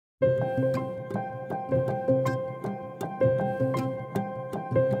To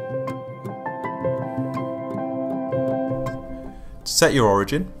set your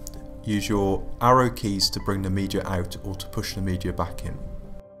origin, use your arrow keys to bring the media out or to push the media back in.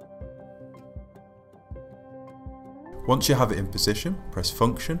 Once you have it in position, press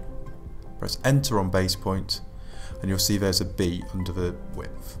Function, press Enter on base point, and you'll see there's a B under the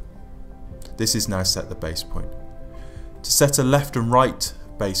width. This is now set the base point. To set a left and right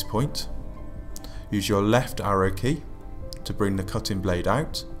base point, use your left arrow key to bring the cutting blade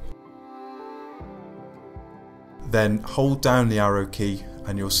out. Then hold down the arrow key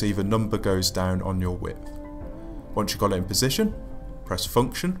and you'll see the number goes down on your width. Once you've got it in position, press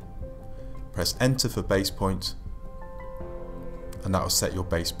Function, press Enter for base point, and that will set your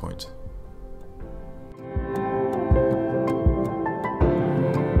base point.